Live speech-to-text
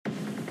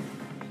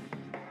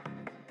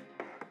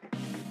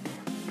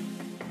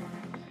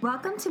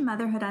Welcome to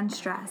Motherhood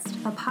Unstressed,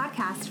 a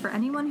podcast for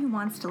anyone who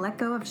wants to let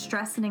go of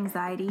stress and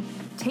anxiety,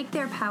 take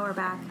their power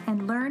back,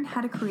 and learn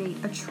how to create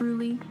a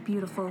truly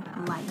beautiful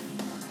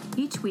life.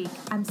 Each week,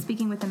 I'm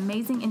speaking with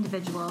amazing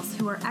individuals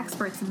who are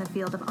experts in the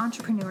field of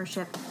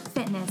entrepreneurship,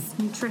 fitness,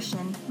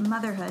 nutrition,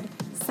 motherhood,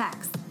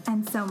 sex,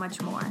 and so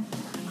much more.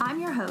 I'm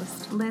your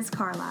host, Liz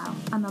Carlisle.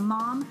 I'm a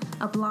mom,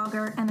 a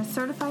blogger, and a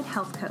certified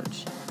health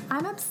coach.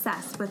 I'm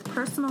obsessed with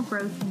personal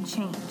growth and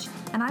change,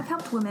 and I've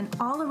helped women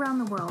all around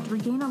the world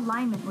regain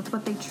alignment with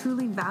what they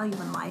truly value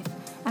in life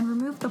and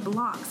remove the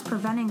blocks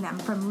preventing them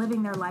from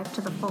living their life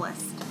to the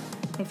fullest.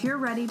 If you're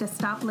ready to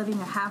stop living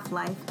a half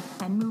life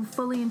and move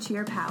fully into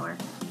your power,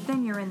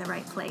 then you're in the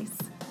right place.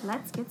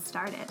 Let's get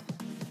started.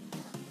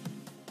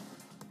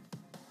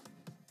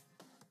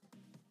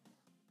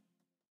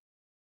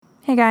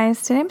 Hey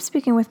guys, today I'm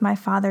speaking with my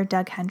father,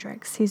 Doug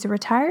Hendricks. He's a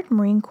retired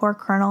Marine Corps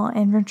colonel,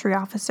 infantry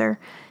officer.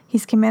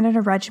 He's commanded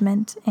a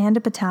regiment and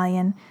a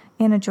battalion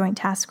and a joint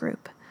task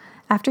group.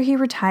 After he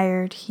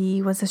retired,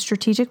 he was a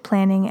strategic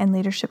planning and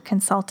leadership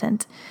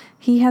consultant.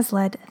 He has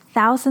led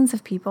thousands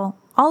of people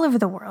all over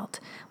the world,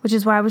 which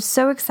is why I was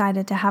so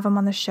excited to have him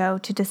on the show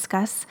to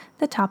discuss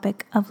the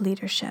topic of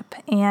leadership.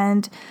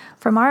 And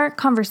from our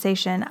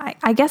conversation,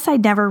 I guess I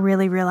never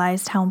really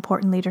realized how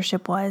important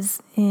leadership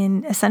was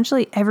in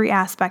essentially every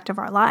aspect of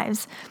our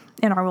lives,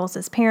 in our roles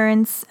as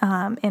parents,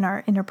 in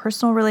our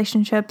interpersonal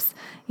relationships,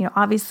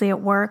 obviously at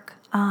work,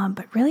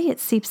 but really it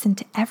seeps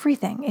into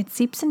everything. It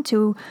seeps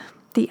into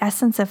the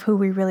essence of who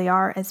we really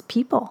are as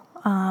people.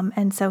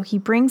 And so he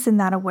brings in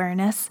that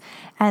awareness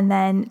and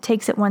then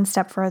takes it one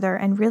step further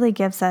and really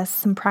gives us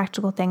some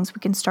practical things we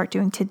can start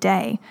doing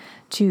today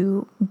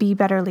to be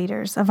better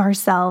leaders of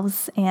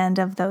ourselves and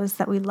of those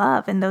that we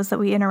love and those that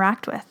we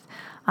interact with.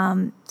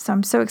 So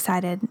I'm so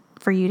excited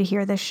for you to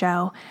hear this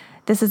show.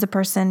 This is a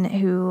person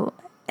who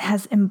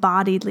has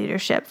embodied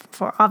leadership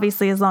for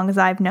obviously as long as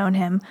I've known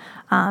him.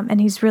 And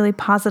he's really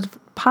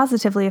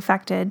positively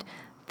affected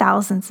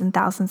thousands and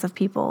thousands of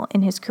people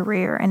in his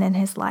career and in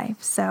his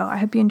life. So I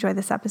hope you enjoy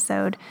this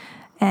episode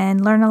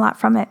and learn a lot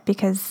from it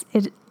because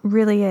it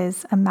really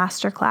is a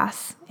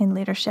masterclass in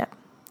leadership.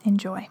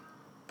 Enjoy.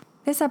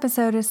 This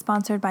episode is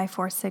sponsored by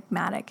Four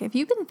Sigmatic. If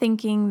you've been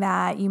thinking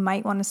that you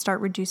might want to start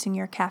reducing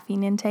your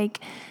caffeine intake,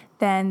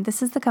 then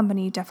this is the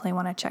company you definitely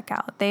want to check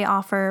out. They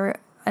offer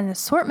an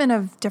assortment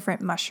of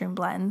different mushroom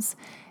blends,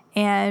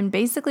 and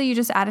basically you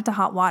just add it to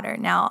hot water.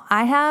 Now,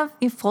 I have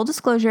a full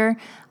disclosure.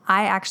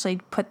 I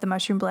actually put the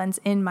mushroom blends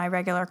in my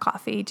regular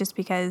coffee just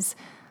because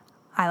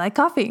I like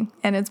coffee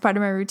and it's part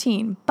of my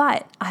routine.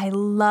 But I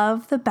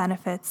love the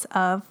benefits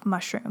of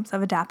mushrooms,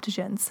 of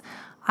adaptogens.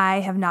 I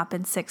have not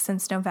been sick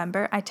since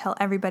November. I tell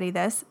everybody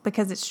this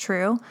because it's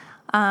true.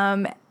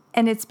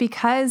 And it's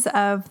because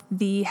of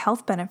the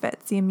health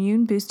benefits, the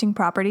immune boosting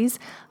properties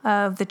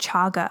of the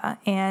chaga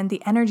and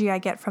the energy I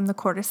get from the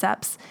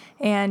cordyceps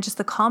and just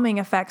the calming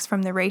effects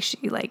from the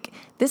reishi. Like,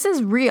 this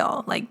is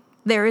real. Like,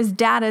 there is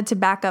data to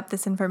back up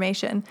this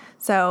information.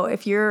 So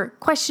if you're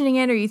questioning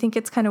it or you think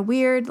it's kind of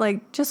weird,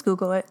 just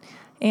Google it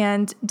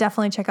and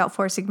definitely check out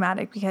Four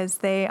Sigmatic because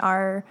they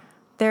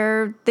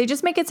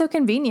just make it so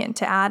convenient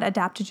to add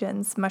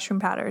adaptogens,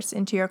 mushroom powders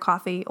into your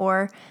coffee,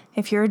 or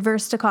if you're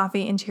adverse to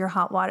coffee, into your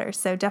hot water.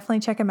 So definitely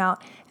check them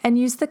out and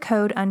use the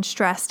code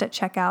UNSTRESSED at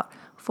checkout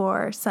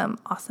for some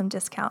awesome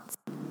discounts.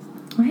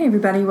 Well, hey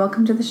everybody,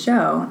 welcome to the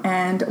show,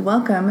 and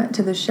welcome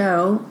to the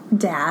show,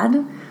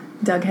 Dad,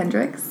 Doug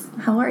Hendricks.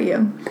 How are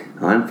you?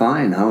 I'm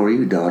fine. How are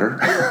you, daughter?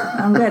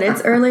 I'm good.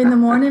 It's early in the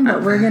morning,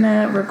 but we're going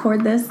to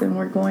record this and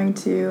we're going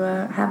to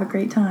have a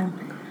great time.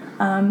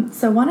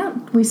 So why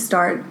don't we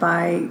start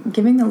by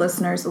giving the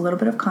listeners a little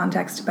bit of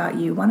context about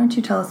you. Why don't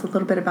you tell us a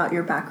little bit about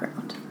your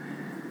background?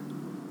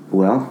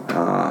 Well,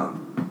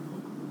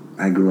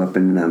 I grew up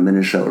in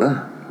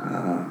Minnesota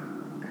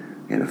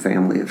in a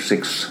family of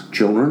 6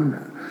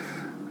 children.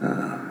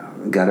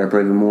 Got up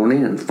every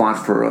morning and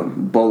fought for a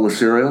bowl of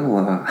cereal.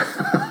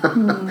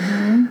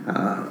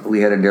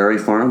 We had a dairy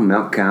farm,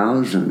 milk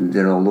cows, and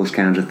did all those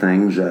kinds of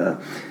things. And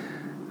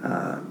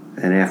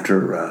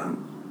after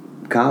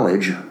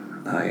college,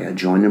 I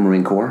joined the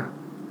Marine Corps.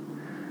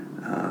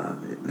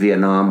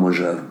 Vietnam was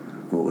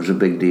a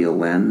big deal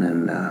then,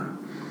 and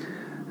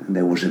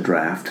there was a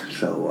draft,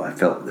 so I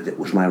felt that it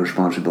was my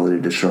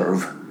responsibility to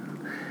serve.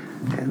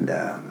 And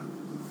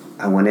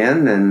I went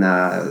in,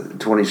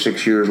 and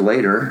 26 years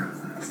later,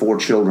 4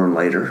 children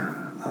later,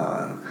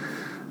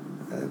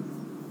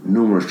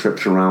 numerous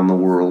trips around the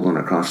world and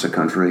across the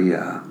country,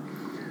 I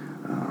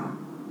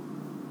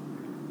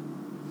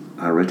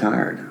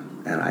retired.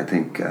 And I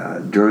think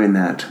during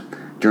that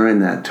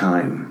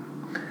time,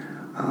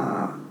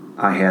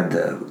 I had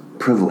the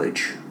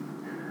privilege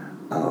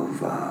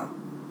of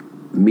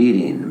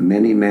meeting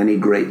many, many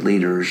great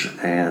leaders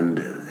and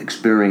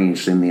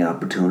experiencing the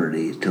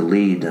opportunity to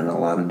lead in a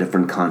lot of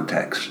different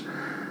contexts.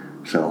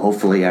 So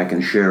hopefully I can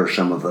share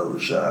some of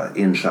those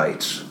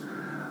insights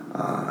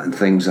and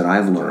things that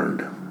I've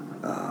learned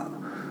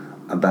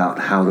about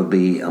how to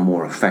be a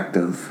more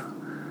effective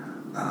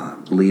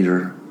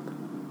leader,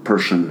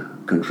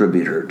 person,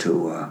 contributor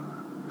to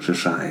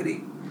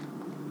society.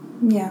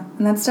 Yeah,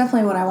 and that's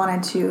definitely what I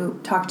wanted to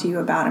talk to you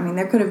about. I mean,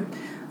 there could have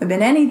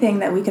been anything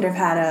that we could have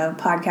had a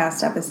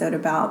podcast episode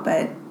about,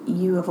 but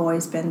you have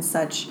always been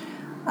such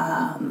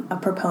a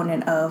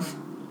proponent of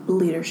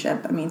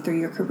leadership. I mean, through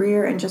your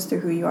career and just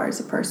through who you are as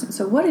a person.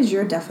 So what is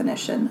your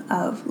definition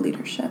of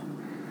leadership?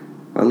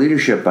 Well,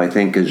 leadership, I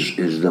think,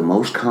 is the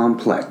most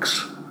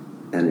complex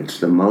and it's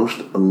the most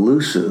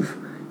elusive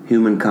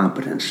human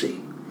competency,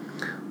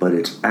 but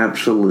it's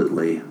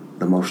absolutely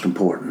the most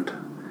important.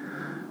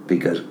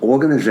 Because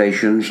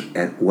organizations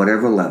at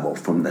whatever level,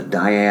 from the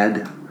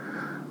dyad,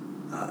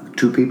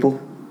 two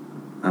people,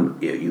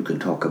 you can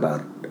talk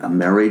about a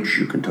marriage,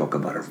 you can talk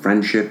about a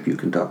friendship, you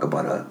can talk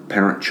about a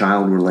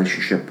parent-child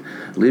relationship.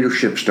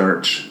 Leadership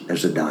starts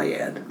as a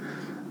dyad,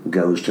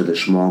 goes to the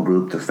small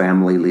group, the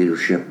family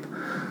leadership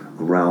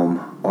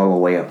realm, all the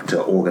way up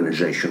to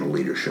organizational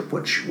leadership,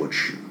 which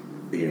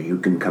you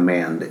can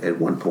command. At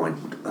one point,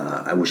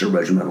 I was a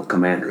regimental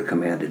commander,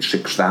 commanded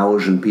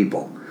 6,000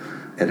 people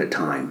at a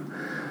time.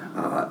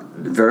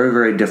 Very,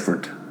 very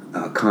different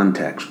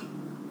context,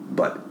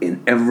 but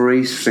in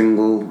every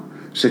single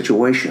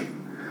situation,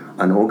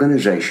 an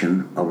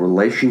organization, a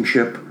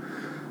relationship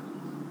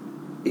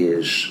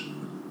is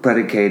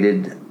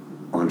predicated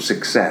on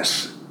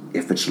success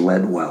if it's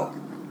led well.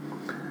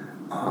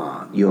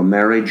 Your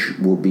marriage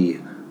will be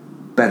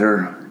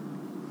better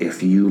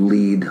if you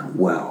lead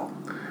well.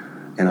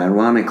 And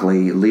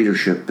ironically,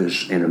 leadership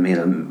is in a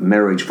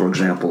marriage, for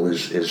example,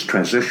 is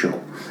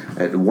transitional.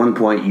 At one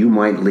point, you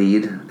might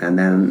lead, and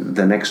then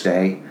the next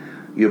day,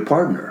 your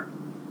partner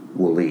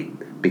will lead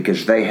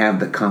because they have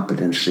the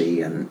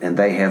competency and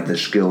they have the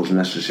skills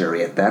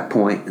necessary at that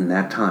point in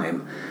that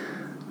time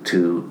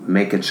to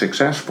make it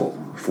successful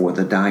for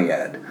the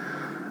dyad.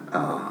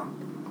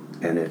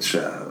 And it's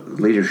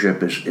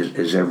leadership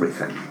is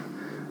everything.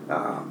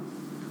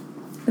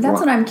 But that's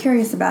what I'm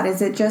curious about.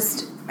 Is it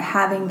just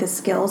having the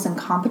skills and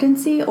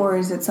competency, or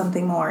is it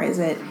something more? Is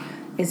it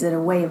a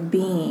way of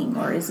being,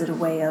 or is it a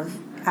way of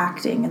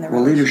acting in the relationship?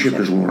 Well, leadership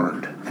is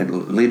learned.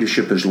 And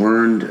leadership is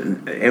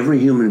learned. Every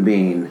human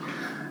being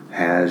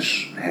has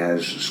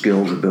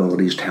skills,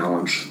 abilities,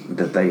 talents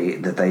that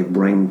they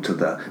bring to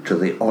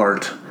the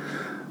art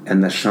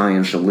and the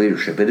science of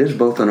leadership. It is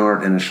both an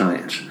art and a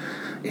science.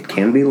 It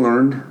can be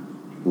learned.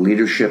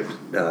 Leadership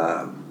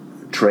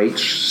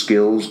traits,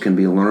 skills can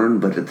be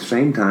learned, but at the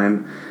same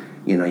time,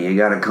 you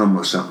got to come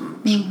with something.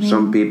 Mm-hmm.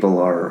 Some people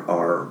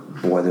are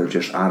they're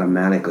just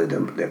automatically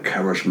they're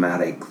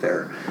charismatic.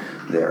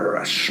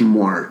 They're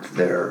smart.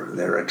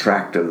 They're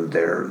attractive.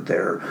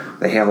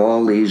 They have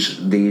all these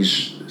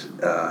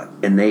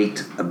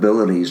innate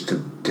abilities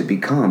to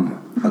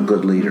become a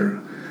good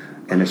leader,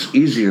 and it's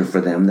easier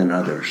for them than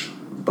others.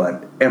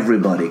 But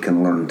everybody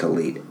can learn to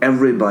lead.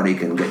 Everybody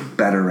can get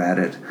better at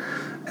it,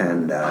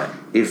 and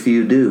if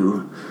you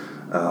do,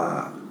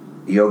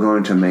 you're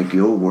going to make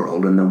your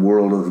world and the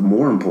world of,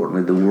 more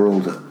importantly, the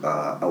world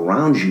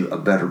around you a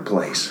better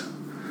place.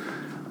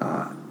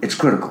 It's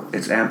critical.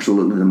 It's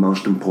absolutely the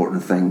most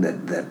important thing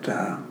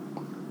that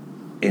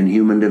in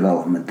human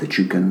development that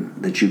you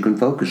can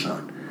focus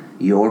on.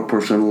 Your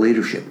personal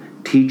leadership,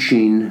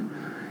 teaching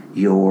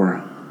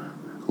your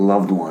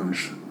loved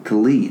ones to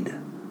lead.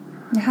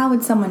 How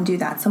would someone do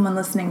that? Someone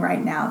listening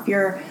right now, if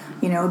you're,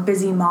 a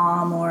busy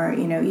mom, or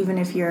even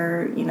if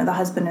you're, the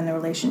husband in the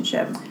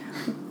relationship,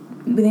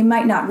 they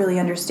might not really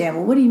understand.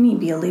 Well, what do you mean,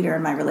 be a leader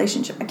in my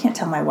relationship? I can't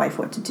tell my wife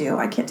what to do.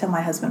 I can't tell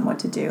my husband what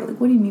to do. Like,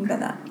 what do you mean by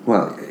that?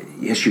 Well,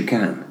 yes, you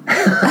can.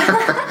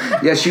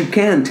 Yes, you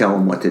can tell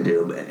them what to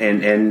do,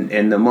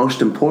 and the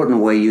most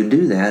important way you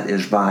do that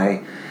is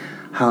by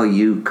how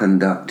you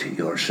conduct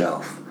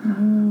yourself,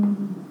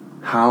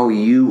 how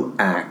you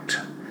act,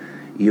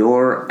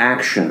 your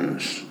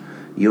actions,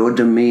 your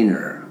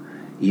demeanor,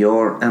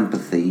 your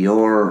empathy,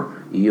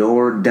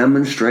 your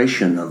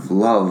demonstration of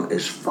love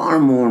is far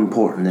more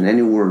important than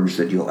any words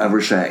that you'll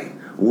ever say.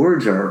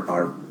 Words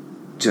are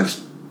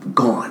just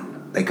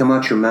gone. They come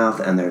out your mouth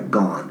and they're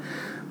gone.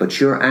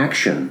 But your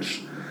actions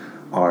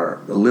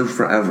live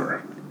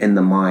forever in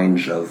the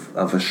minds of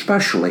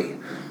especially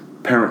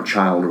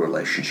parent-child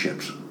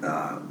relationships.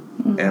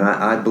 And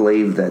I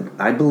believe that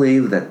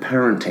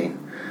parenting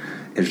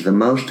is the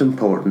most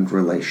important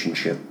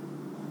relationship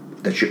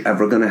that you're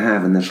ever going to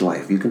have in this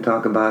life. You can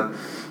talk about,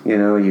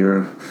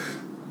 your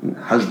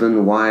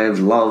husband, wives,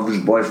 loves,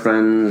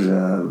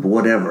 boyfriends,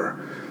 whatever.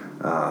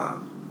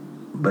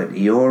 But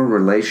your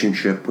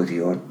relationship with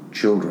your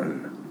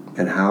children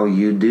and how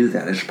you do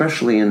that,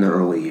 especially in the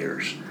early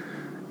years,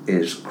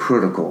 is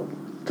critical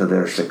to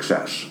their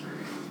success.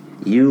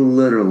 You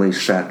literally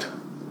set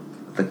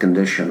the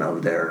condition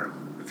of their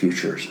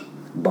futures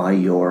by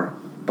your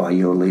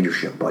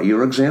leadership, by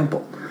your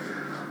example.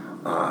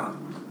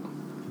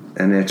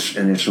 And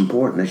it's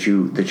important that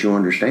you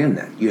understand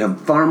that. You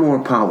have far more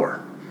power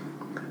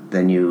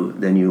than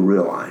you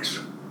realize.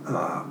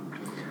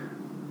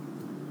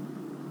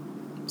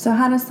 So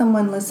how does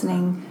someone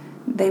listening,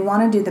 they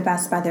want to do the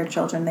best by their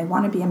children, they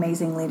want to be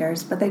amazing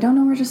leaders, but they don't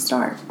know where to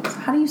start. So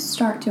how do you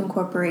start to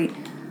incorporate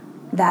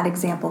that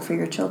example for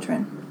your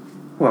children?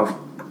 Well,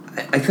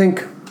 I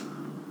think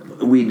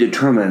we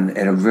determine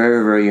at a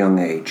very, very young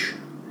age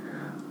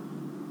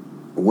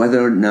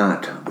whether or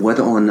not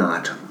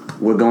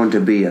we're going to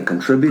be a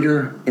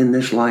contributor in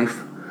this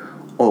life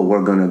or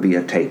we're going to be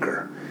a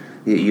taker.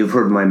 You've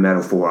heard my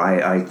metaphor.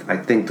 I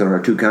think there are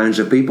two kinds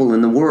of people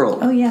in the world.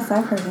 Oh, yes,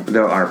 I've heard it.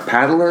 There are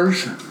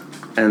paddlers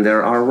and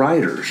there are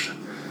riders.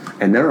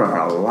 And there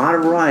are a lot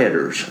of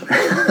rioters.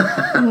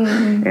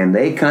 Mm-hmm. And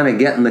they kind of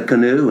get in the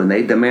canoe and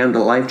they demand a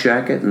life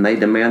jacket and they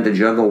demand a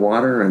jug of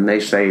water and they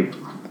say,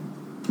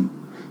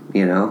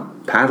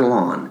 paddle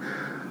on.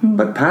 Mm-hmm.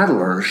 But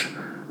paddlers,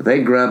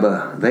 they grab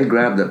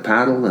the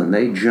paddle and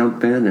they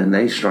jump in and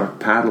they start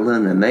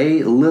paddling and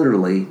they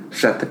literally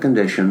set the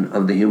condition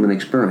of the human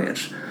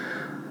experience.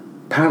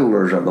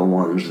 Paddlers are the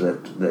ones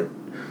that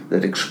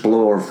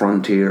explore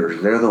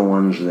frontiers. They're the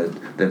ones that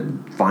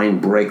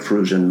find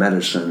breakthroughs in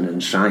medicine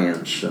and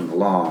science and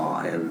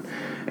law and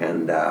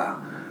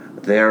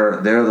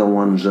they're the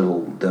ones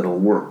that'll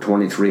work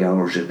 23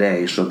 hours a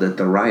day so that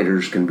the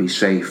riders can be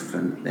safe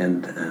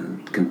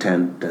and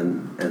content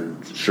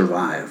and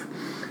survive.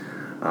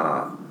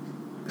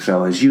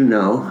 So as you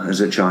know, as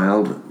a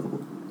child,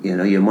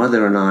 your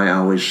mother and I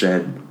always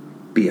said,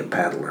 be a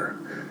paddler.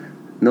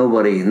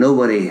 Nobody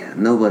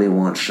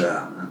wants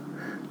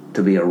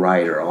to be a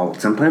rider.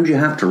 Sometimes you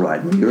have to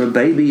ride. When you're a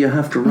baby, you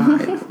have to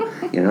ride.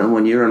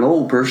 When you're an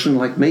old person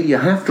like me, you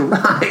have to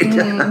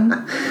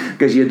ride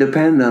because you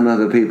depend on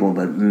other people.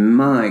 But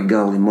my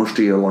golly, most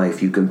of your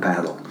life you can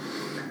paddle,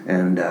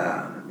 and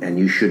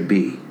you should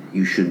be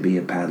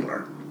a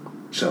paddler.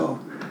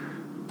 So,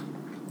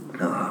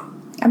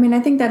 I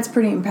think that's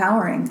pretty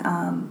empowering.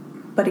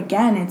 But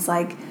again, it's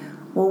like,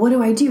 well, what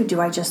do I do? Do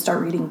I just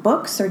start reading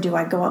books, or do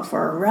I go out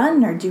for a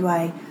run, or do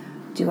I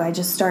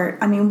just start?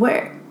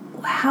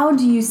 How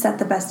do you set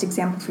the best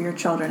example for your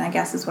children, I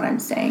guess is what I'm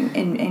saying,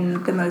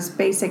 in the most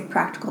basic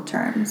practical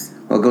terms?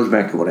 Well, it goes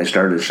back to what I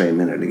started to say a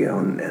minute ago,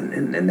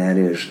 and that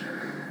is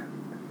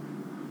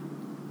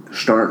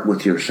start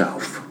with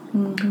yourself.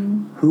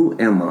 Mm-hmm. Who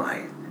am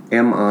I?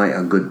 Am I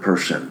a good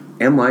person?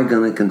 Am I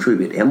going to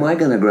contribute? Am I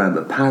going to grab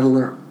a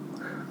paddler,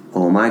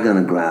 or am I going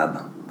to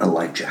grab a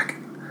life jacket?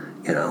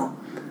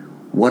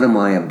 What am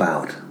I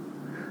about?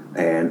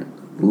 And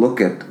look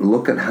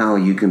at how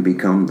you can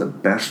become the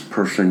best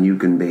person you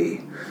can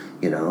be,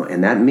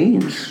 and that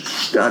means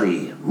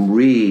study,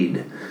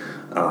 read,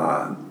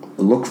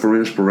 look for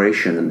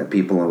inspiration in the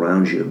people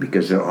around you,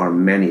 because there are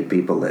many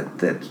people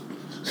that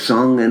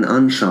sung and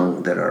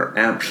unsung that are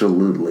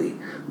absolutely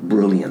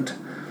brilliant,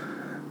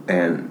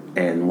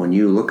 and when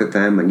you look at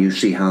them and you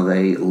see how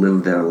they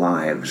live their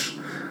lives,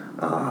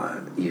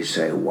 you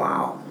say,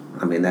 wow.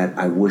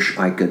 I wish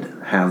I could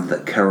have the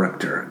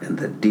character and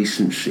the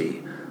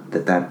decency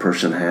that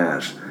person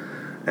has,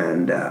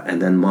 and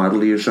then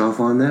model yourself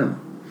on them.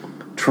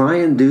 Try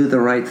and do the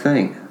right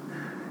thing.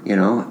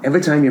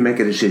 Every time you make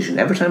a decision,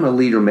 every time a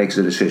leader makes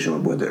a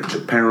decision, whether it's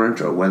a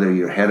parent or whether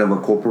you're head of a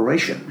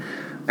corporation,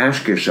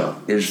 ask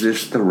yourself, is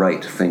this the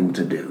right thing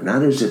to do?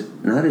 Not is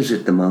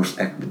it the most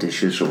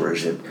expeditious, or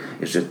is it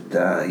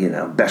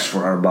best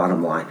for our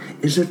bottom line?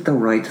 Is it the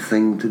right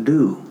thing to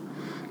do?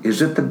 Is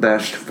it the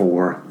best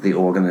for the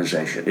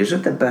organization? Is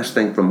it the best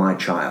thing for my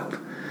child?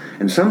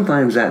 And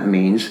sometimes that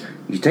means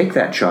you take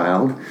that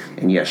child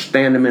and you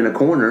stand them in a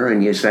corner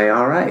and you say,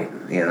 all right,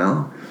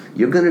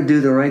 you're going to do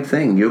the right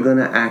thing. You're going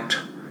to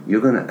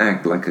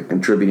act like a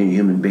contributing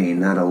human being,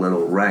 not a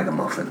little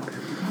ragamuffin.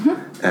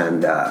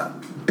 Mm-hmm.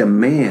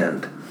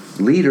 And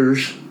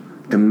leaders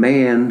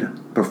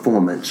demand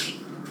performance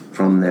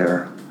from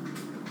their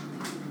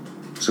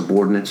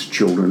subordinates,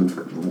 children,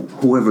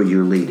 whoever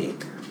you're leading.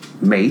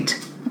 Mate,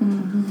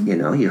 mm-hmm.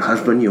 Your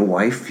husband, your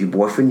wife, your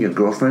boyfriend, your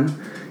girlfriend.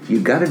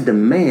 You've got to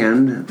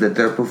demand that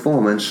their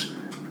performance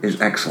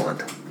is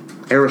excellent.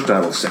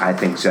 Aristotle, I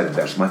think, said it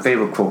best. My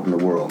favorite quote in the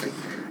world.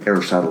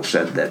 Aristotle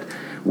said that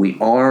we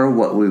are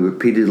what we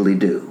repeatedly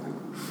do.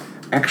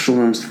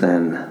 Excellence,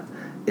 then,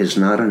 is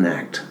not an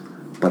act,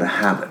 but a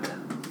habit.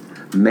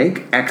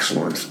 Make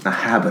excellence a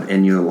habit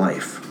in your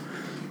life.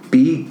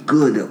 Be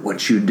good at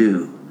what you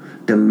do.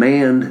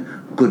 Demand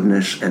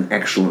goodness and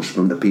excellence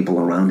from the people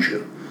around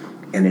you.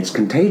 And it's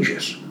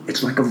contagious.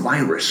 It's like a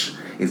virus.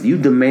 If you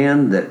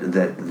demand that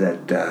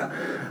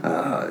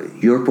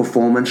your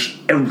performance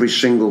every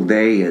single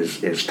day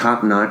is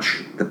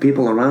top-notch, the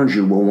people around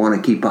you will want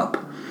to keep up.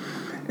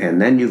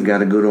 And then you've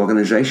got a good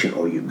organization,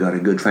 or you've got a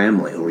good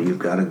family, or you've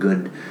got a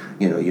good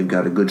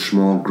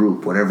small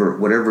group,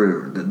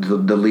 whatever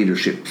the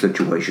leadership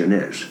situation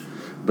is.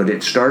 But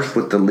it starts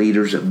with the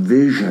leader's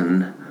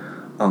vision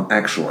of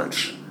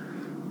excellence.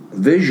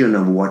 Vision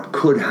of what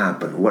could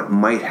happen, what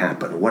might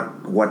happen,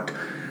 what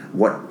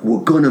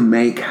we're going to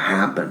make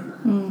happen.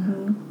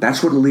 Mm-hmm.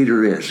 That's what a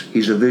leader is.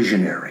 He's a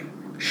visionary.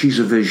 She's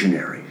a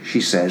visionary. She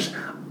says,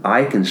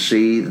 I can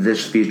see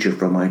this future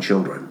for my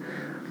children.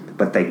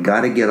 But they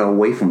got to get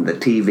away from the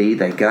TV.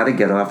 They got to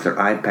get off their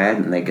iPad,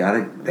 and they got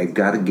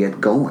to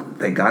get going.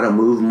 They got to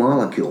move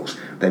molecules.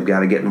 They've got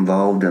to get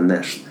involved in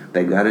this.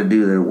 They've got to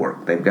do their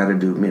work. They've got to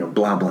do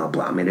blah blah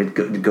blah.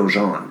 It goes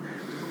on.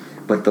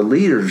 But the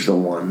leader's the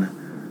one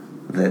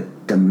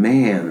that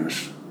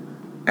demands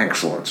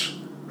excellence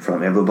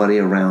from everybody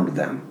around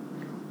them.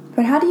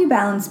 But how do you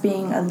balance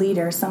being a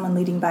leader, someone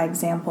leading by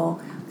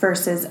example,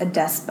 versus a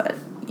despot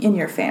in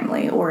your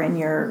family or in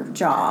your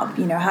job?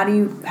 How do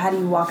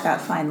you walk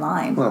that fine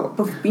line? Well,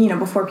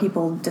 before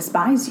people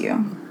despise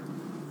you.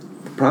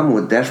 The problem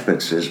with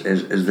despots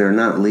is they're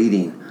not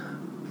leading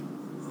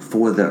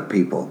for their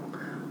people.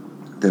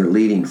 They're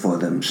leading for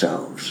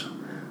themselves.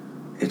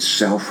 It's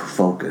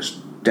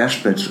self-focused.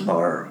 Despots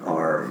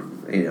are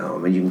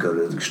you can go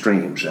to the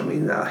extremes.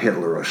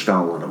 Hitler or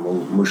Stalin or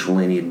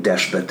Mussolini,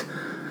 despot.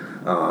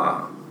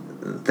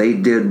 They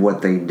did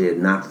what they did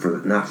not for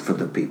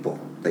the people.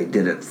 They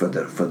did it for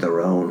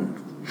their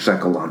own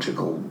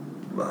psychological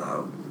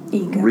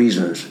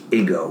reasons,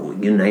 ego,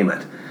 you name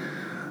it.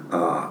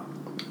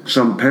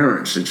 Some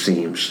parents, it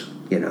seems,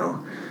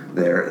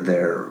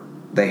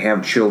 they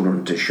have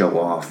children to show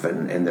off,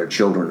 and their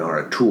children are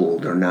a tool.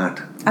 They're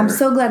not. I'm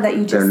so glad that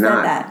you just said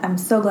that. I'm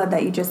so glad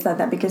that you just said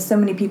that, because so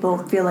many people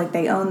feel like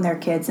they own their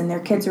kids, and their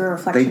kids are a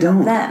reflection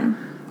of them.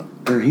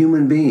 They're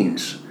human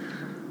beings.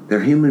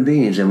 They're human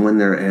beings, and when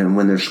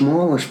they're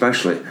small,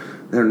 especially,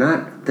 they're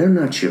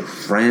not your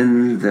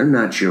friends. They're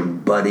not your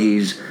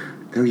buddies.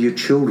 They're your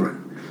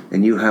children,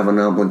 and you have an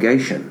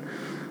obligation.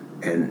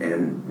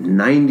 And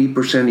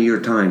 90% of your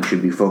time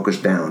should be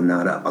focused down,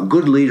 not up. A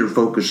good leader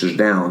focuses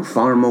down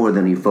far more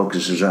than he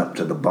focuses up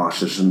to the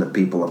bosses and the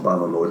people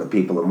above him or the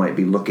people that might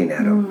be looking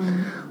at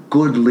him.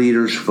 Good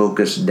leaders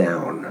focus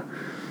down.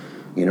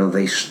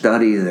 They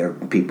study their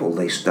people,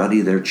 they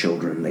study their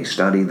children, they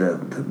study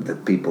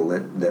the people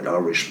that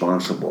are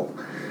responsible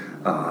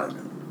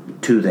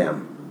to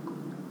them.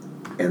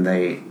 And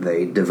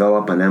they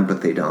develop an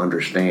empathy to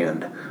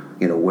understand,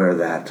 where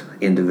that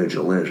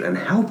individual is, and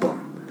help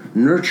them.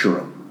 Nurture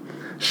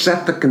them.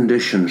 Set the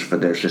conditions for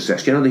their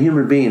success. The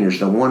human being is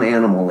the one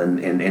animal in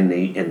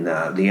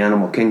the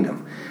animal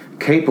kingdom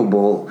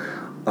capable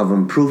of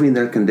improving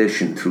their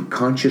condition through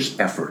conscious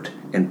effort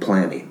and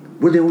planning.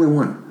 We're the only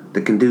one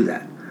that can do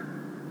that.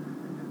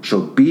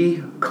 So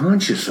be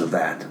conscious of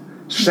that.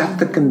 Set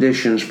the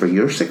conditions for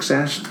your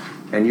success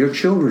and your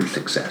children's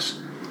success.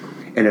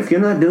 And if you're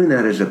not doing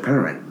that as a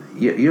parent,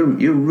 you're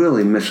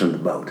really missing the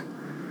boat.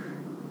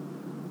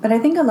 But I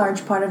think a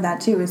large part of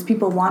that, too, is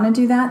people want to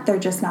do that. They're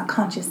just not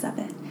conscious of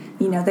it.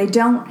 They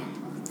don't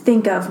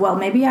think of, well,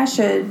 maybe I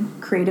should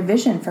create a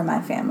vision for my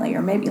family.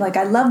 Or maybe,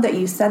 I love that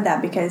you said that,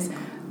 because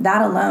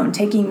that alone,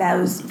 taking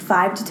those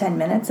 5 to 10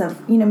 minutes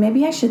of,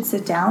 maybe I should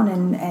sit down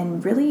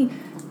and really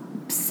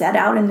set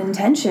out an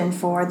intention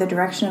for the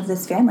direction of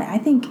this family. I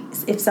think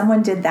if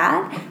someone did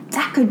that,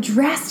 that could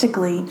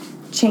drastically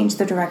change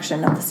the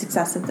direction of the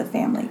success of the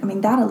family.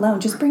 That alone,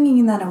 just bringing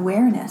in that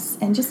awareness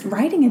and just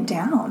writing it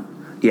down.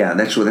 Yeah,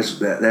 that's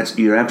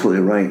you're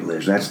absolutely right,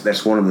 Liz.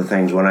 That's one of the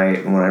things when I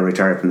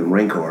retired from the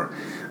Marine Corps,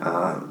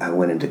 I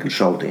went into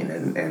consulting,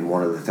 and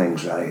one of the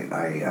things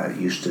I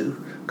used to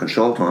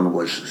consult on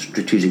was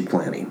strategic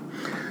planning,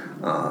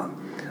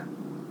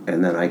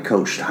 and then I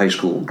coached high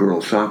school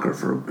girls soccer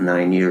for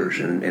 9 years,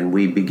 and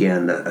we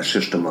began a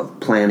system of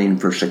planning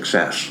for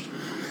success.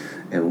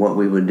 And what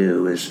we would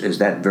do is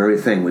that very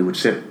thing. We would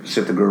sit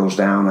the girls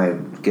down.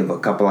 I'd give a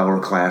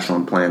couple-hour class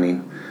on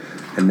planning,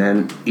 and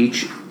then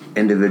each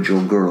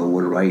individual girl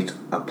would write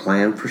a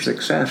plan for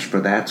success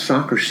for that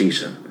soccer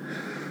season.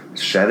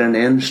 Set an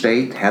end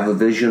state, have a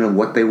vision of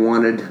what they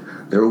wanted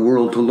their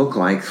world to look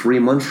like 3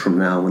 months from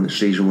now when the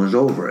season was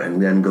over,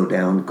 and then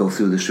go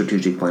through the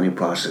strategic planning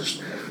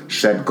process.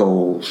 Set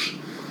goals,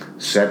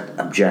 set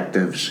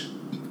objectives,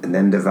 and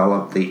then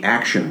develop the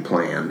action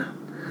plan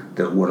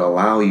that would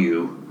allow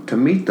you to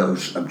meet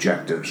those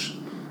objectives,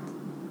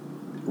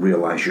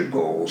 realize your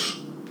goals,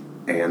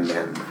 and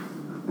then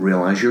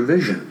realize your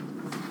vision.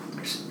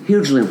 It's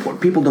hugely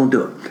important. People don't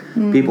do it.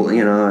 Mm-hmm. People,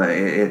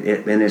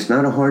 and it's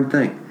not a hard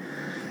thing.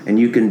 And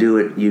you can do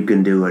it. You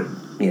can do it,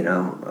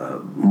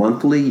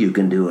 monthly. You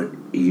can do it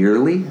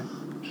yearly.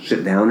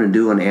 Sit down and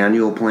do an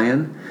annual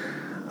plan,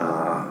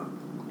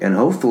 and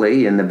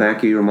hopefully, in the back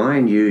of your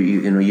mind,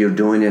 you're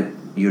doing it.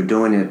 You're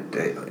doing it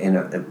in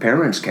a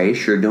parent's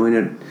case. You're doing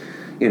it,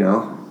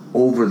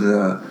 over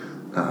the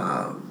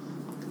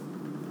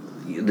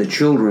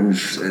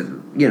children's,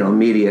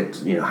 immediate,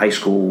 high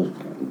school,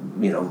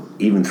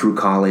 even through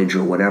college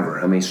or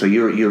whatever. So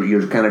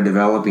you're kind of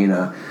developing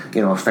a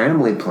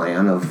family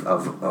plan of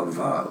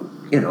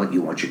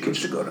you want your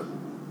kids to go to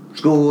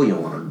school, you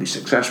want them to be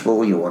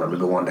successful, you want them to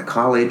go on to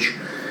college,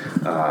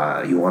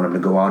 you want them to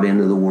go out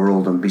into the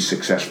world and be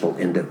successful,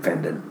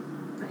 independent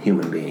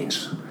human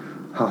beings.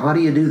 How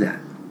do you do that?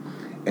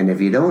 And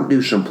if you don't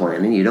do some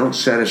planning, you don't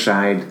set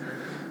aside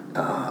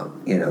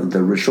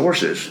the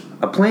resources.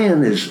 A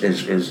plan is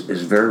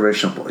very, very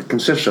simple. It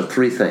consists of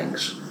 3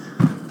 things: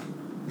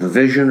 the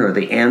vision or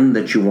the end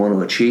that you want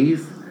to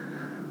achieve,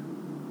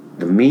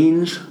 the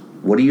means,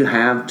 what do you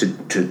have to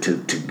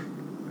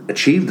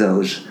achieve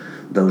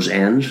those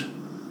ends,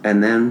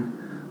 and then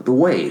the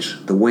ways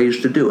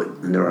to do it.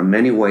 And there are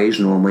many ways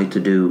normally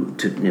to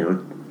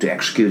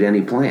execute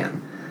any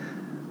plan.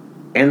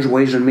 Ends,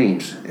 ways, and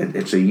means.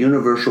 It's a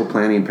universal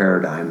planning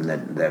paradigm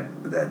that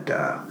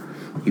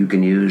you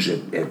can use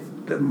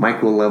at the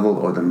micro level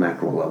or the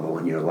macro level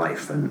in your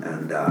life,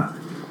 and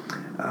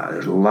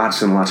there's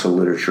lots and lots of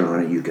literature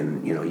on it. You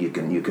can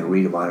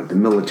read about it. The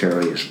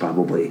military is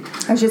probably.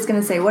 I was just going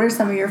to say, what are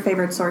some of your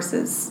favorite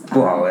sources?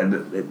 Well,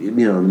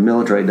 the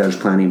military does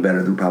planning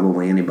better than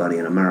probably anybody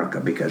in America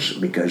because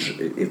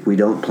if we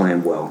don't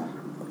plan well,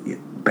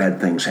 bad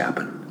things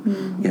happen.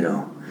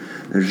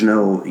 Mm-hmm. There's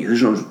no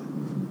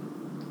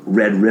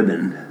red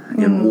ribbon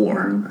in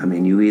war. I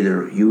mean, you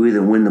either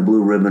win the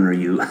blue ribbon or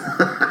you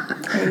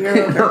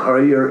or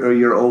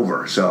you're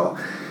over. So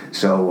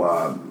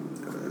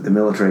the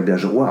military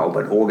does it well,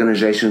 but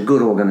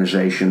good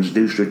organizations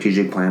do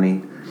strategic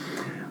planning,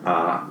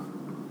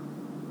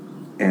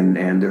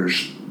 and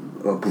there's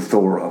a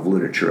plethora of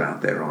literature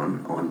out there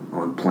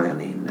on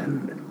planning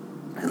and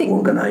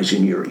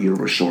organizing your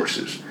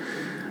resources.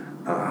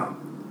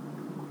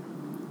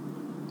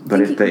 But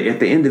at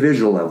the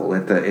individual level,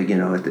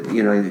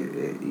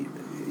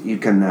 you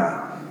can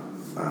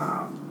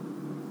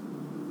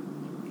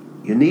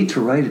you need to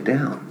write it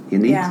down. You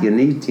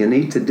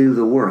need to do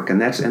the work,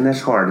 and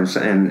that's hard.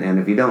 And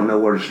if you don't know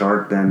where to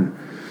start, then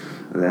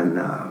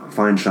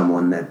find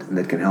someone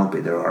that can help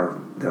you. There are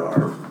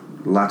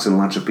lots and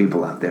lots of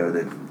people out there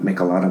that make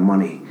a lot of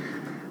money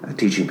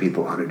teaching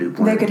people how to do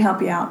planning. They could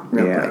help you out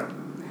real quick.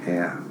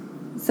 Yeah.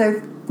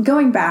 So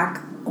going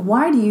back,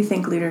 why do you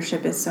think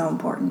leadership is so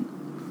important?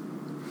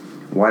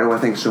 Why do I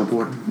think it's so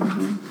important?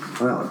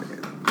 Mm-hmm. Well,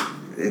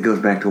 it goes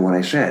back to what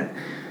I said.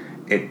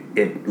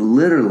 It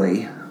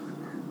literally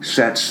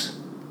sets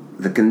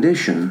the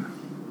condition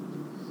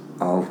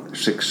of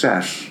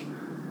success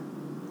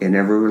in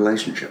every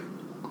relationship.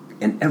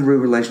 In every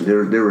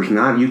relationship, there is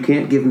not. You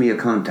can't give me a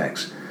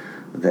context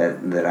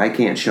that I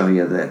can't show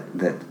you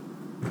that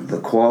the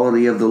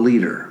quality of the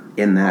leader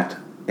in that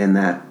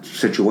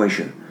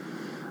situation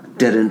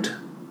didn't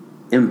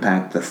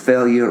impact the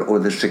failure or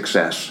the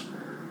success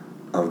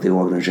of the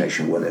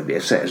organization, whether it be,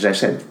 as I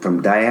said,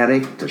 from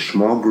dyadic to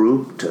small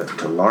group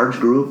to large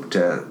group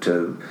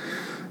to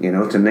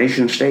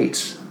nation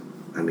states.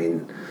 I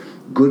mean,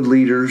 good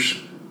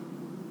leaders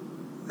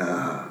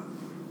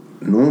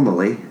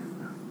normally,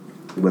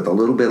 with a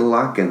little bit of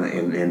luck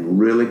and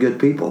really good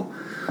people,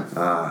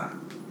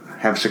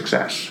 have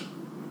success.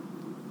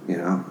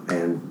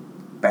 And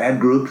bad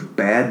groups,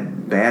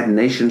 bad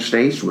nation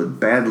states with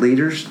bad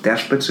leaders,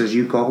 despots as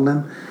you call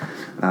them,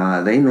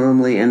 they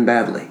normally end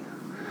badly.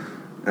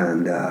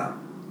 And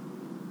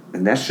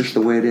that's just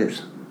the way it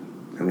is.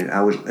 I mean,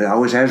 it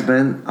always has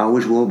been,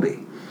 always will be.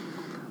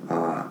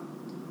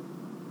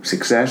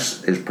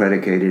 Success is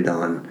predicated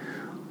on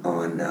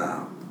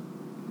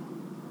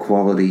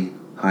quality,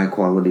 high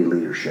quality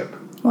leadership.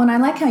 Well, and I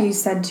like how you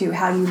said too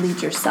how you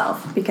lead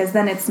yourself, because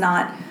then it's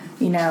not,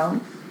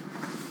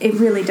 it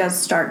really does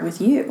start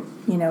with you.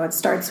 It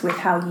starts with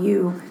how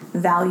you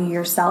value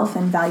yourself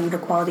and value the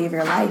quality of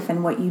your life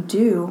and what you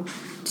do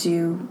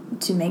to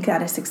make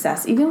that a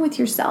success, even with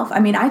yourself. I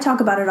mean, I talk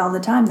about it all the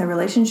time. The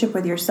relationship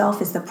with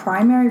yourself is the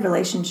primary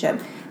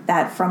relationship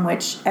that from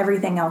which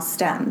everything else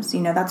stems.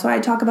 That's why I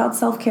talk about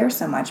self-care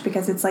so much,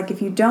 because it's like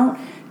if you don't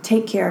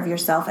take care of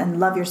yourself and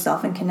love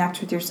yourself and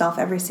connect with yourself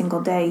every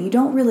single day, you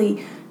don't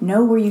really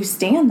know where you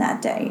stand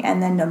that day.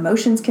 And then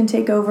emotions can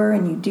take over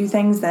and you do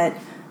things that,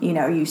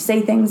 you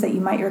say things that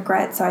you might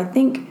regret. So I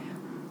think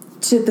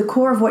to the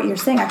core of what you're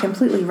saying, I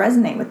completely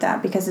resonate with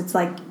that, because it's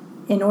like,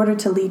 in order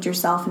to lead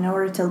yourself, in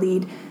order to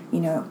lead,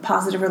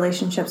 positive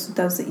relationships with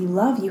those that you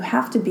love, you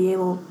have to be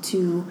able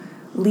to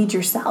lead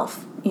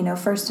yourself,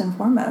 first and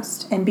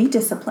foremost, and be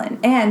disciplined.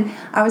 And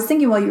I was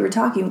thinking while you were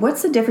talking,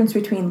 what's the difference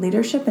between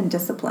leadership and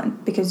discipline?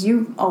 Because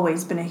you've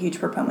always been a huge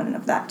proponent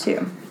of that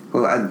too.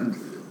 Well,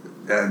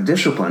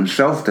 discipline,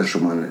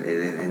 self-discipline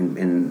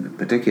in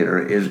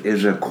particular,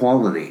 is a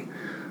quality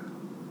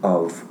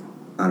of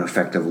an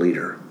effective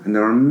leader. And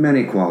there are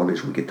many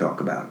qualities we could talk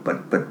about,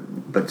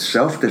 but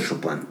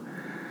self-discipline,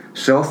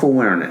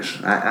 self-awareness.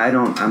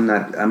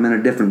 I'm in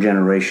a different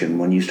generation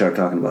when you start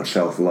talking about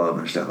self-love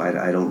and stuff.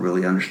 I don't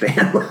really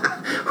understand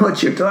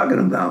what you're talking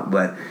about,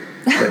 but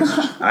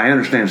I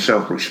understand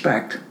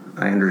self-respect.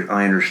 I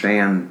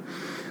understand.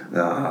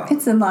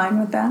 It's in line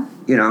with that.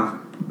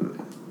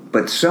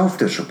 But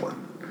self-discipline,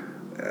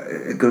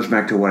 it goes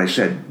back to what I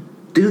said.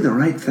 Do the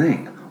right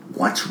thing.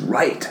 What's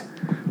right?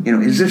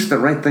 Is this the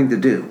right thing to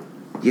do?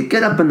 You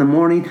get up in the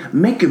morning,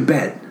 make your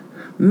bed.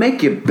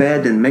 Make your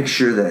bed and make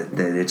sure that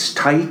it's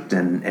tight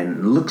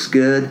and looks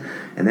good,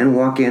 and then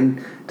walk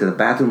in to the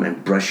bathroom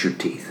and brush your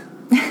teeth.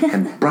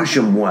 And brush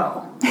them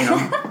well.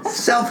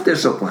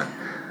 Self-discipline.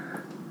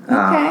 Okay.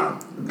 A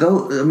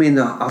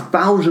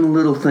 1,000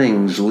 little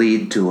things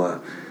lead to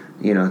a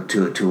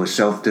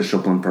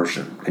self-disciplined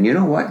person. And you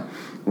know what?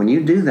 When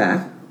you do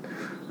that,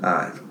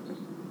 the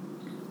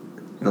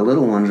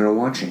little ones are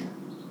watching.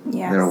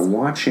 Yes. They're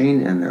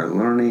watching and they're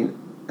learning,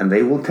 and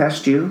they will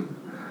test you.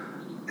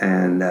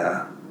 And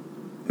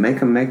make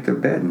them make their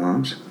bed,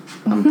 moms.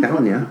 I'm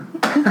telling you.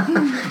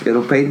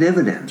 It'll pay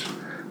dividends.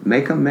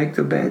 Make them make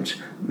their beds.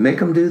 Make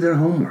them do their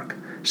homework.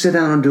 Sit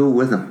down and do it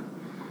with them.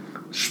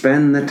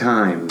 Spend the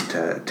time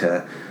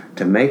to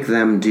to make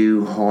them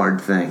do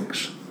hard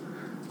things.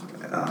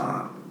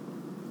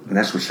 And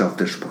that's what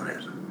self-discipline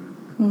is.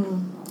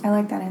 I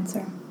like that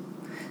answer.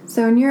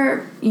 So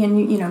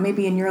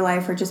maybe in your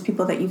life or just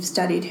people that you've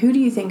studied, who do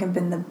you think have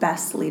been the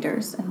best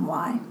leaders and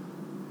why?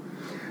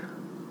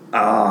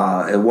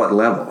 At what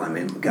level? I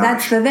mean, gosh.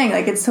 That's the thing.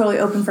 Like, it's totally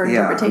open for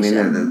interpretation.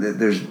 I mean,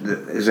 there's,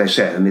 as I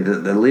said, I mean,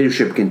 the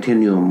leadership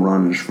continuum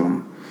runs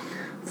from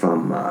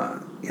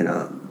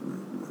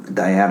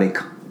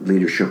dyadic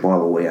leadership all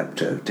the way up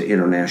to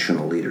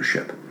international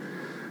leadership.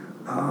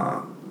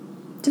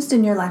 Just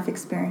in your life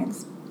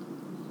experience.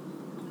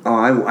 Oh,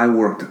 I've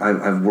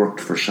worked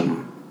for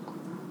some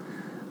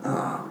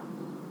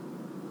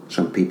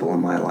people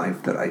in my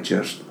life that I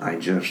just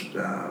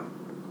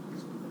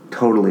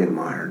totally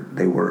admired.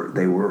 They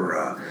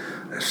were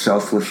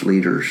selfless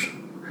leaders.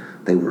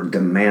 They were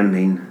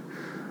demanding.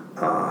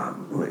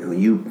 When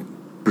you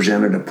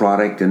presented a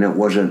product and it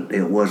wasn't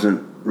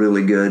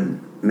really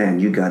good, man,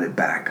 you got it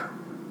back,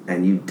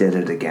 and you did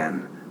it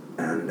again.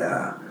 And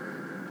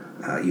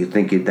you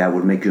think that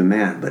would make you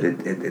mad, but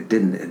it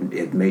didn't.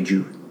 It made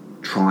you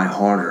try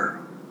harder,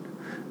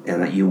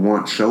 and you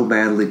want so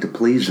badly to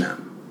please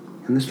them.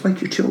 And it's like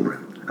your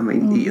children. I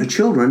mean, your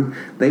children,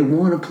 they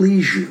want to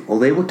please you. Well,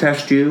 they will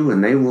test you,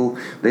 and they will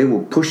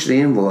push the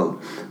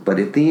envelope. But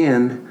at the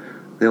end,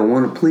 they'll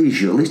want to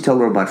please you. At least till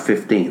they're about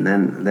 15.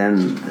 Then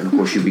of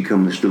course, you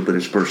become the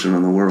stupidest person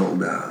in the world.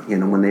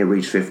 When they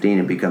reach 15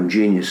 and become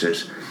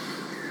geniuses.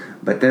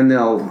 But then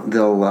they'll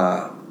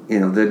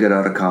get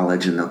out of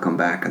college and they'll come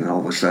back, and all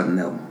of a sudden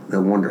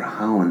they'll wonder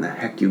how in the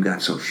heck you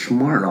got so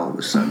smart all of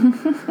a sudden.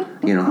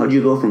 How'd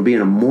you go from being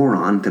a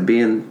moron to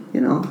being,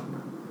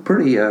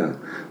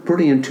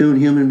 pretty in tune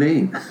human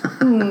being.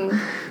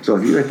 So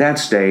if you're at that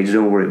stage,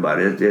 don't worry about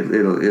it.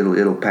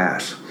 It'll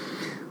pass.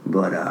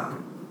 But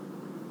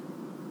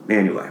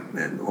anyway,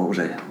 what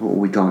were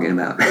we talking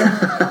about?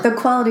 The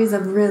qualities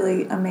of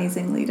really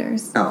amazing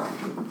leaders. Oh,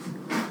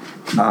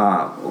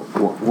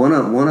 one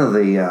of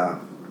the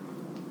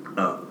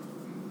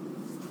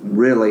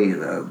really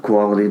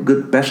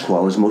best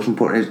qualities, most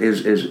important,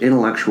 is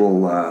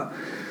intellectual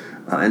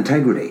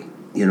integrity.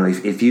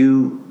 If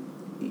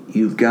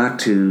you've got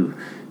to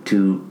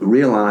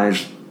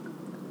realize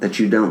that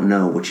you don't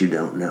know what you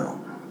don't know,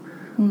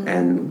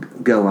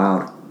 and go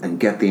out and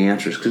get the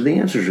answers, because the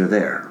answers are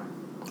there.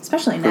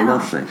 Especially for now.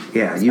 most things.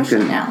 Yeah,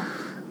 Especially now.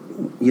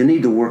 You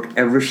need to work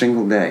every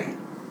single day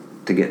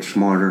to get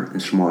smarter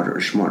and smarter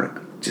and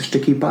smarter, just to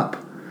keep up.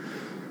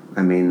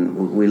 I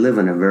mean, we live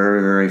in a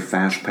very, very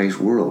fast-paced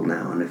world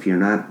now, and if you're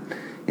not,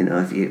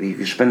 if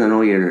you're spending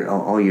all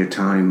your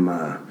time,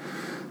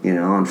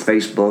 on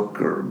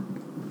Facebook or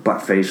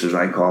butt face, as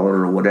I call it,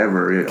 or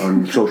whatever,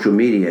 on social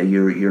media,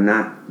 you're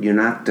not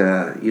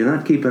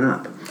keeping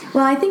up.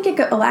 Well, I think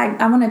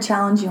I want to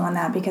challenge you on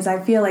that, because I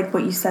feel like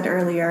what you said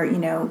earlier,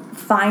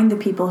 find the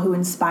people who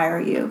inspire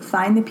you.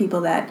 Find the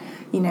people that,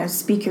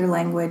 speak your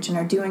language and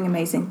are doing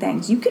amazing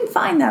things. You can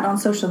find that on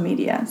social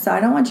media. So I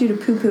don't want you to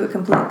poo-poo it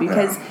completely,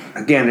 because...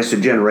 again, it's a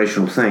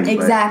generational thing.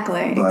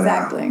 Exactly, but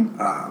exactly.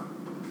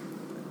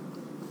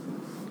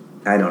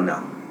 I don't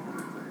know.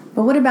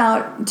 But what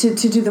about, to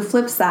do the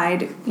flip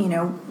side,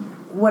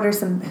 who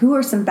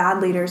are some bad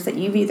leaders that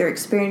you've either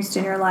experienced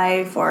in your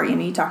life, or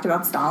you talked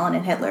about Stalin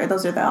and Hitler,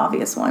 those are the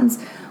obvious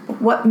ones.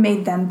 What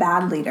made them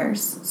bad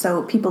leaders?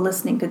 So people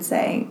listening could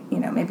say,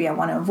 maybe I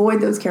want to avoid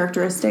those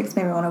characteristics,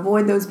 maybe I want to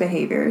avoid those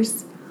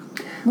behaviors.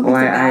 Well,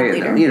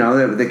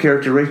 the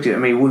characteristic. I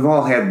mean, we've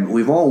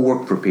all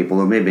worked for people,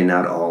 or maybe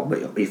not all,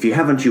 but if you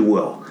haven't, you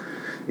will.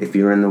 If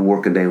you're in the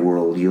workaday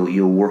world,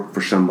 you'll work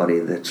for somebody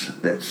that's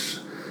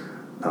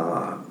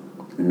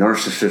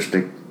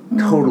narcissistic,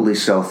 totally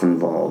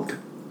self-involved,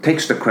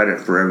 takes the credit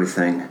for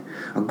everything.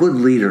 A good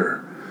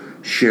leader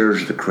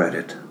shares the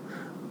credit.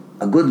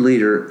 A good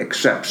leader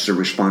accepts the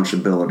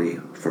responsibility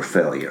for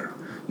failure.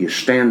 You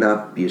stand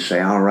up, you say,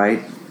 all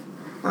right,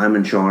 I'm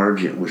in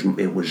charge. It was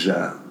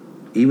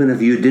even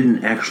if you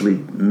didn't actually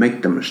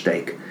make the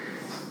mistake,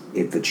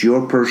 if it's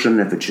your person,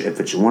 if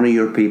it's one of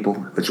your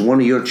people, if it's one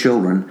of your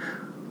children,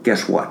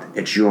 guess what?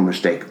 It's your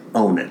mistake.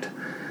 Own it.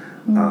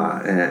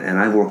 And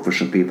I've worked for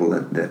some people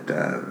that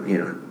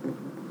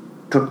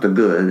took the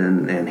good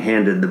and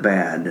handed the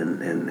bad,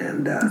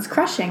 and it's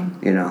crushing.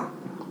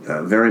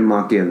 Very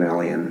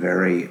Machiavellian,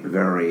 very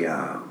very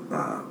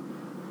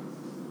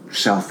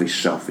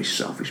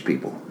selfish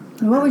people.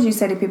 What would you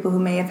say to people who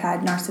may have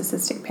had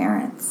narcissistic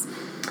parents?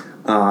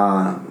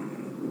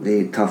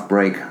 The tough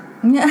break.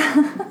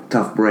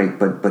 Tough break,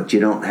 but you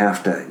don't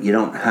have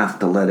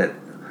to let it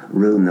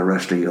ruin the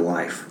rest of your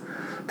life.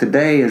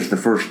 Today is the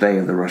first day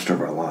of the rest of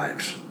our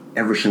lives,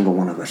 every single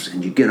one of us.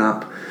 And you get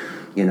up,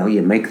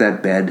 you make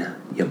that bed,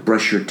 you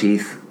brush your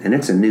teeth, and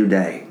it's a new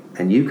day.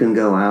 And you can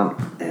go out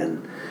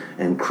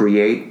and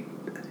create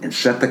and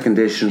set the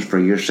conditions for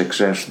your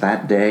success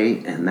that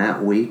day and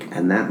that week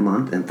and that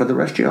month and for the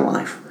rest of your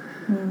life,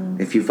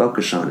 if you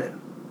focus on it.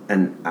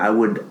 And I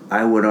would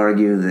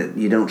argue that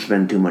you don't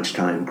spend too much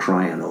time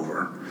crying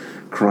over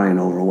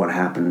what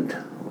happened,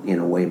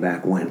 way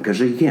back when, because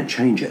you can't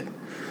change it.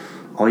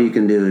 All you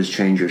can do is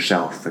change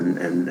yourself,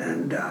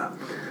 and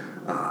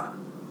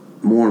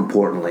more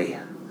importantly,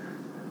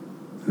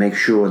 make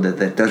sure that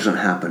that doesn't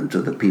happen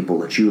to the people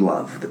that you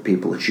love, the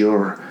people that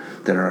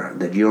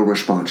you're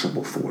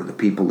responsible for, the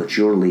people that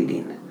you're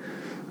leading.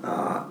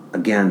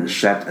 Again,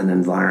 set an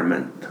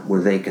environment where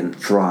they can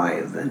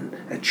thrive and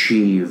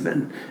achieve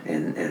and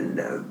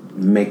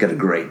make it a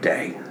great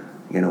day.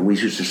 We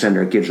used to send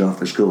our kids off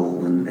to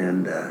school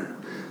and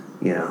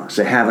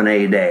say, have an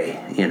A day,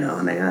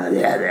 and they,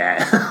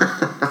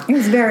 yeah. It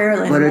was very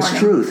early in the morning. But it's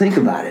true. Think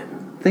about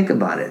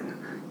it.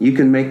 You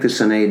can make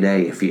this an A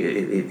day if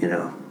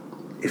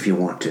you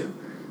want to.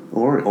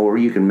 Or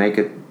you can make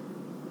it,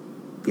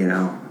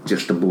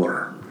 just a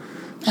blur.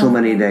 So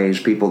many days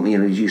people,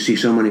 you see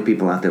so many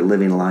people out there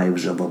living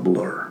lives of a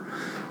blur.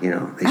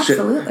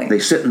 Absolutely. They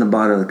sit in the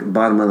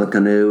bottom of the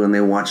canoe and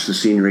they watch the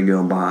scenery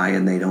go by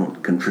and they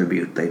don't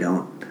contribute. They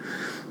don't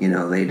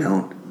know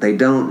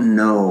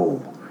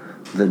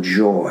the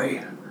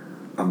joy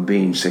of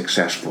being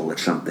successful at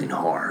something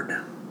hard.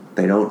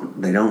 They don't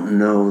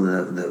know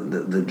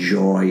the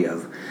joy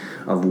of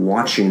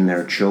watching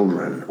their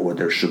children or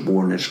their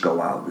subordinates go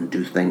out and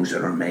do things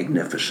that are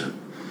magnificent.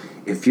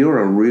 If you're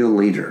a real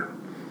leader,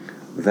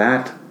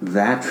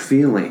 that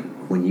feeling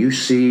when you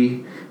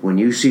see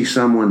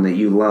someone that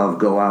you love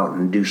go out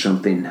and do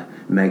something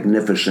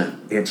magnificent,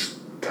 it's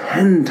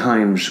 10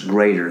 times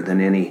greater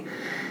than any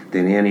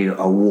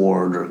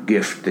award or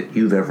gift that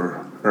you've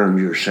ever earned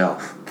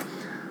yourself.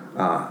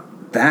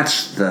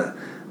 That's the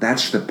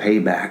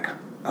payback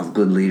of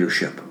good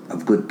leadership,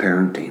 of good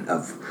parenting,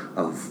 of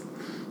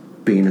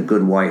being a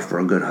good wife or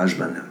a good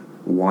husband.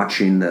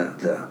 Watching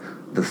the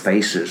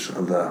faces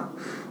of the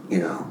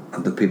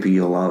people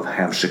you love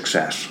have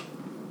success.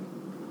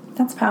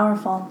 That's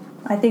powerful.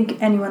 I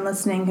think anyone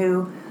listening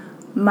who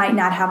might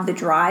not have the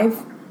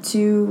drive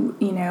to,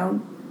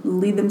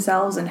 lead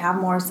themselves and have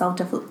more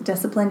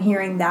self-discipline,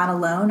 hearing that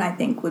alone, I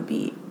think would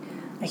be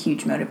a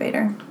huge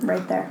motivator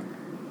right there.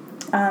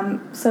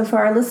 So for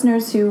our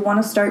listeners who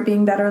want to start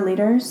being better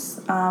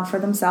leaders for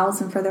themselves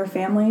and for their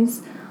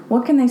families,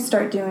 what can they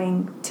start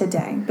doing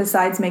today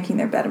besides making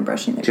their bed and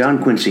brushing their teeth?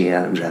 John Quincy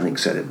Adams, I think,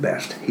 said it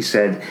best. He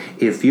said,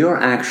 if your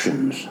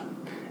actions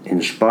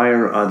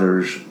inspire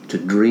others to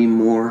dream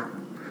more,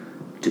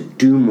 to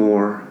do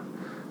more,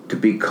 to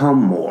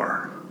become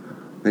more,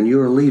 then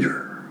you're a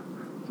leader.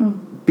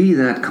 Be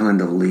that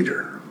kind of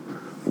leader.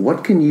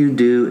 What can you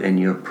do in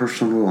your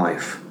personal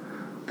life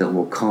that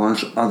will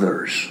cause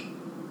others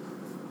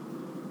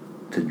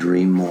to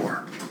dream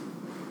more?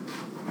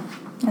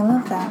 I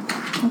love that.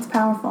 That's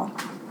powerful.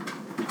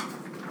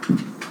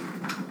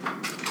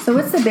 So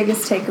what's the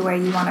biggest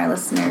takeaway you want our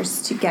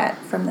listeners to get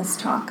from this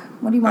talk?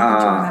 What do you want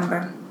them to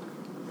remember?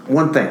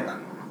 One thing.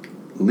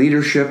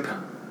 Leadership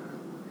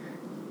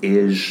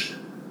is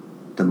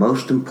the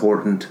most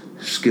important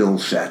skill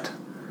set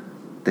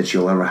that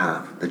you'll ever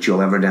have, that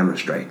you'll ever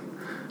demonstrate,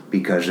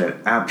 because it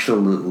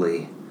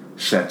absolutely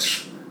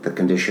sets the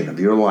condition of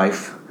your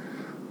life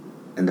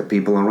and the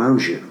people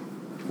around you,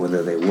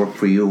 whether they work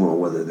for you or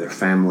whether they're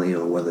family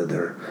or whether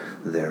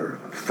they're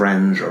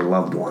friends or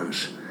loved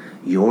ones.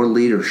 Your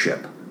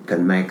leadership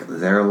can make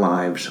their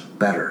lives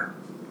better,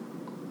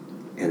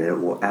 and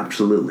it will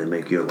absolutely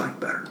make your life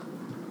better.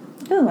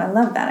 Oh, I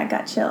love that. I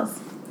got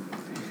chills.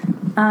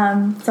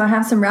 So I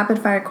have some rapid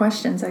fire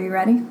questions. Are you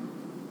ready?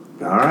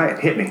 All right,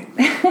 hit me.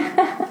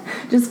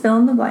 Just fill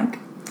in the blank.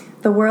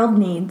 The world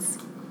needs.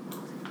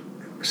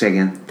 Say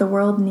again. The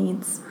world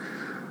needs.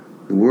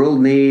 The world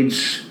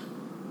needs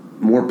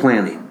more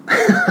planning.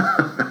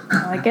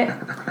 I like it.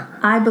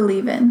 I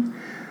believe in.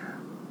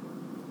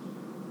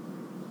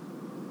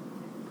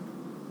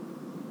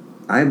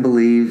 I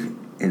believe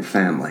in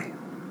family.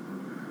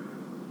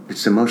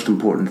 It's the most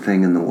important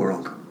thing in the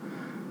world.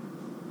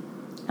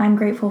 I'm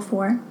grateful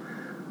for.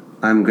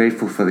 I'm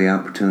grateful for the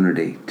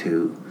opportunity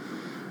to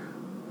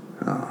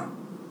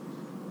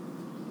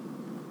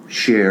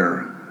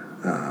share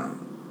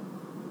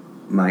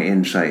my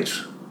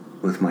insights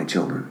with my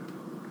children.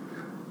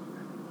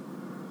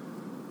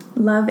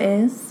 Love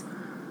is?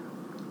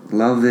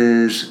 Love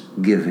is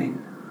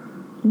giving.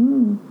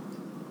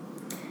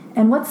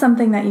 And what's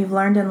something that you've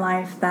learned in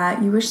life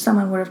that you wish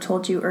someone would have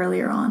told you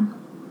earlier on?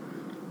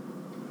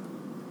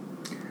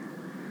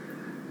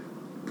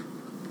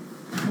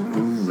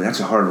 Ooh,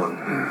 that's a hard one.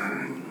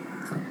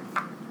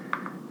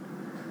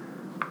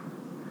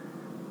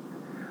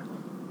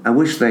 I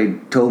wish they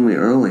told me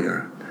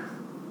earlier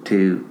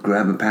to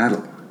grab a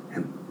paddle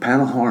and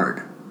paddle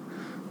hard.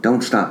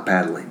 Don't stop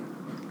paddling.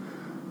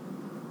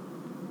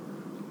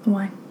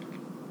 Why?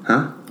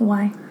 Huh?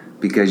 Why?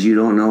 Because you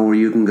don't know where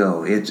you can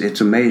go. It's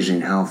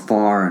amazing how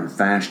far and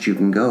fast you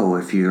can go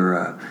if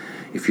you're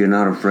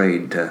not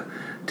afraid to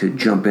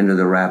jump into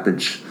the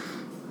rapids,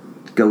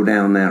 go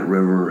down that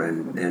river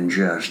and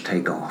just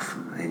take off.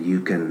 And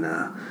you can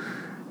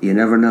You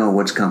never know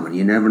what's coming.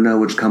 You never know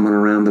what's coming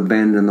around the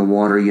bend in the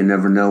water. You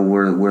never know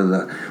where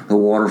the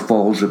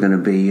waterfalls are going to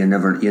be. You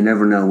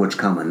never know what's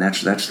coming.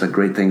 That's the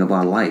great thing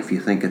about life. You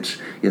think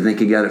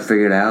you got it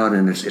figured out,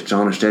 and it's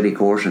on a steady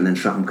course, and then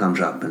something comes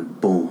up, and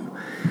boom,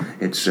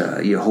 it's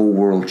your whole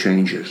world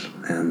changes.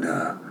 And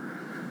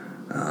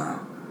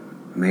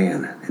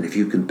man, and if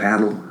you can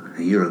paddle,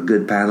 and you're a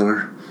good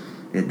paddler,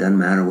 it doesn't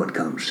matter what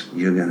comes.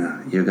 You're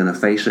gonna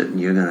face it, and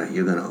you're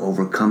gonna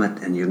overcome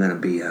it, and you're gonna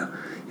be a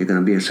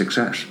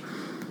success.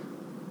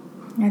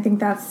 I think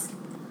that's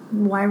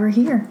why we're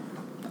here,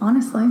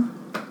 honestly.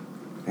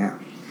 Yeah.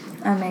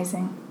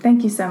 Amazing.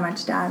 Thank you so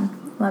much, Dad.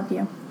 Love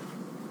you.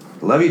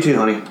 Love you too,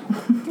 honey.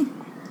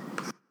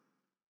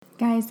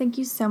 Guys, thank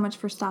you so much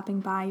for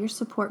stopping by. Your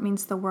support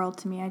means the world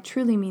to me. I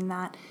truly mean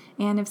that.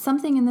 And if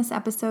something in this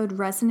episode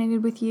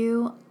resonated with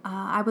you,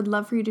 I would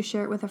love for you to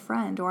share it with a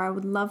friend, or I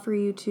would love for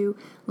you to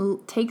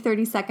take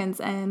 30 seconds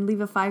and leave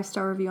a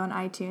 5-star review on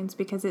iTunes,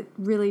 because it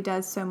really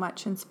does so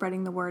much in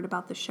spreading the word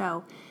about the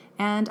show.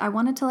 And I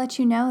wanted to let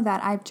you know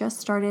that I've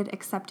just started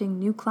accepting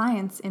new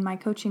clients in my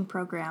coaching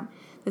program.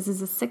 This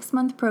is a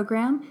 6-month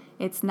program.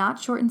 It's not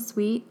short and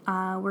sweet.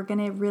 We're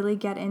going to really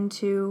get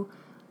into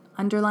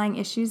underlying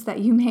issues that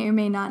you may or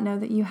may not know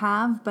that you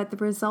have, but the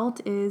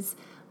result is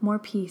more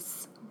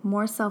peace,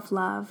 more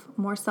self-love,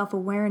 more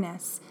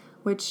self-awareness,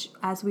 which,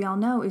 as we all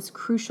know, is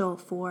crucial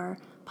for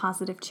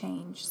positive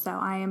change. So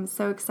I am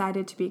so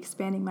excited to be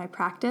expanding my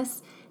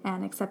practice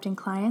and accepting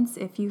clients.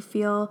 If you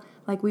feel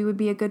like we would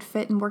be a good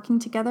fit in working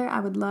together,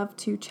 I would love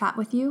to chat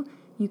with you.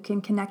 You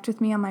can connect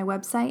with me on my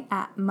website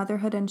at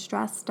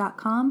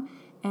motherhoodunstressed.com,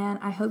 and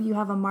I hope you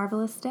have a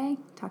marvelous day.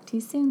 Talk to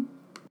you soon.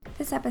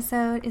 This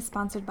episode is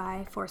sponsored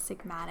by Four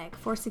Sigmatic.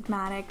 Four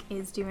Sigmatic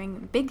is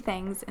doing big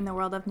things in the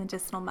world of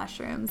medicinal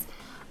mushrooms.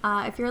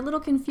 If you're a little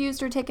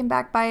confused or taken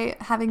back by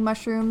having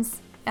mushrooms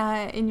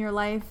in your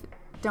life,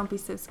 don't be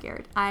so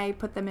scared. I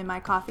put them in my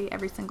coffee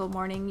every single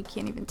morning. You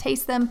can't even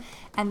taste them.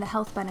 And the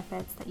health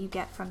benefits that you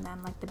get from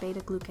them, like the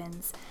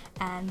beta-glucans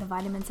and the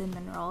vitamins and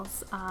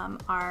minerals,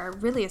 are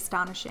really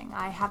astonishing.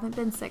 I haven't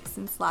been sick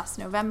since last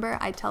November.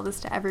 I tell this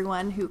to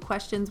everyone who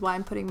questions why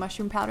I'm putting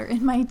mushroom powder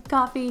in my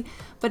coffee,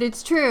 but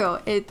it's true.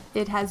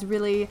 It has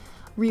really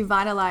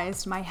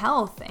revitalized my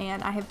health,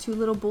 and I have 2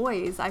 little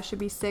boys. I should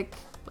be sick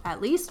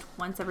at least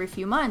once every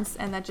few months,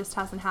 and that just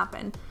hasn't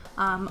happened.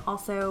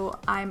 Also,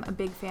 I'm a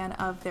big fan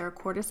of their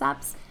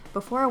cordyceps.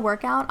 Before a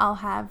workout, I'll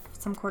have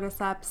some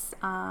cordyceps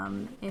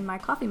in my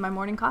coffee, my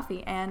morning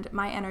coffee, and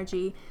my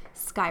energy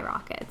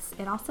skyrockets.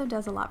 It also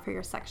does a lot for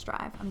your sex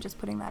drive. I'm just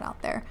putting that out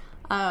there.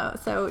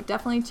 So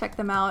definitely check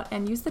them out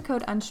and use the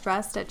code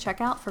UNSTRESSED at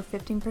checkout for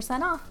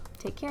 15% off.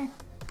 Take care.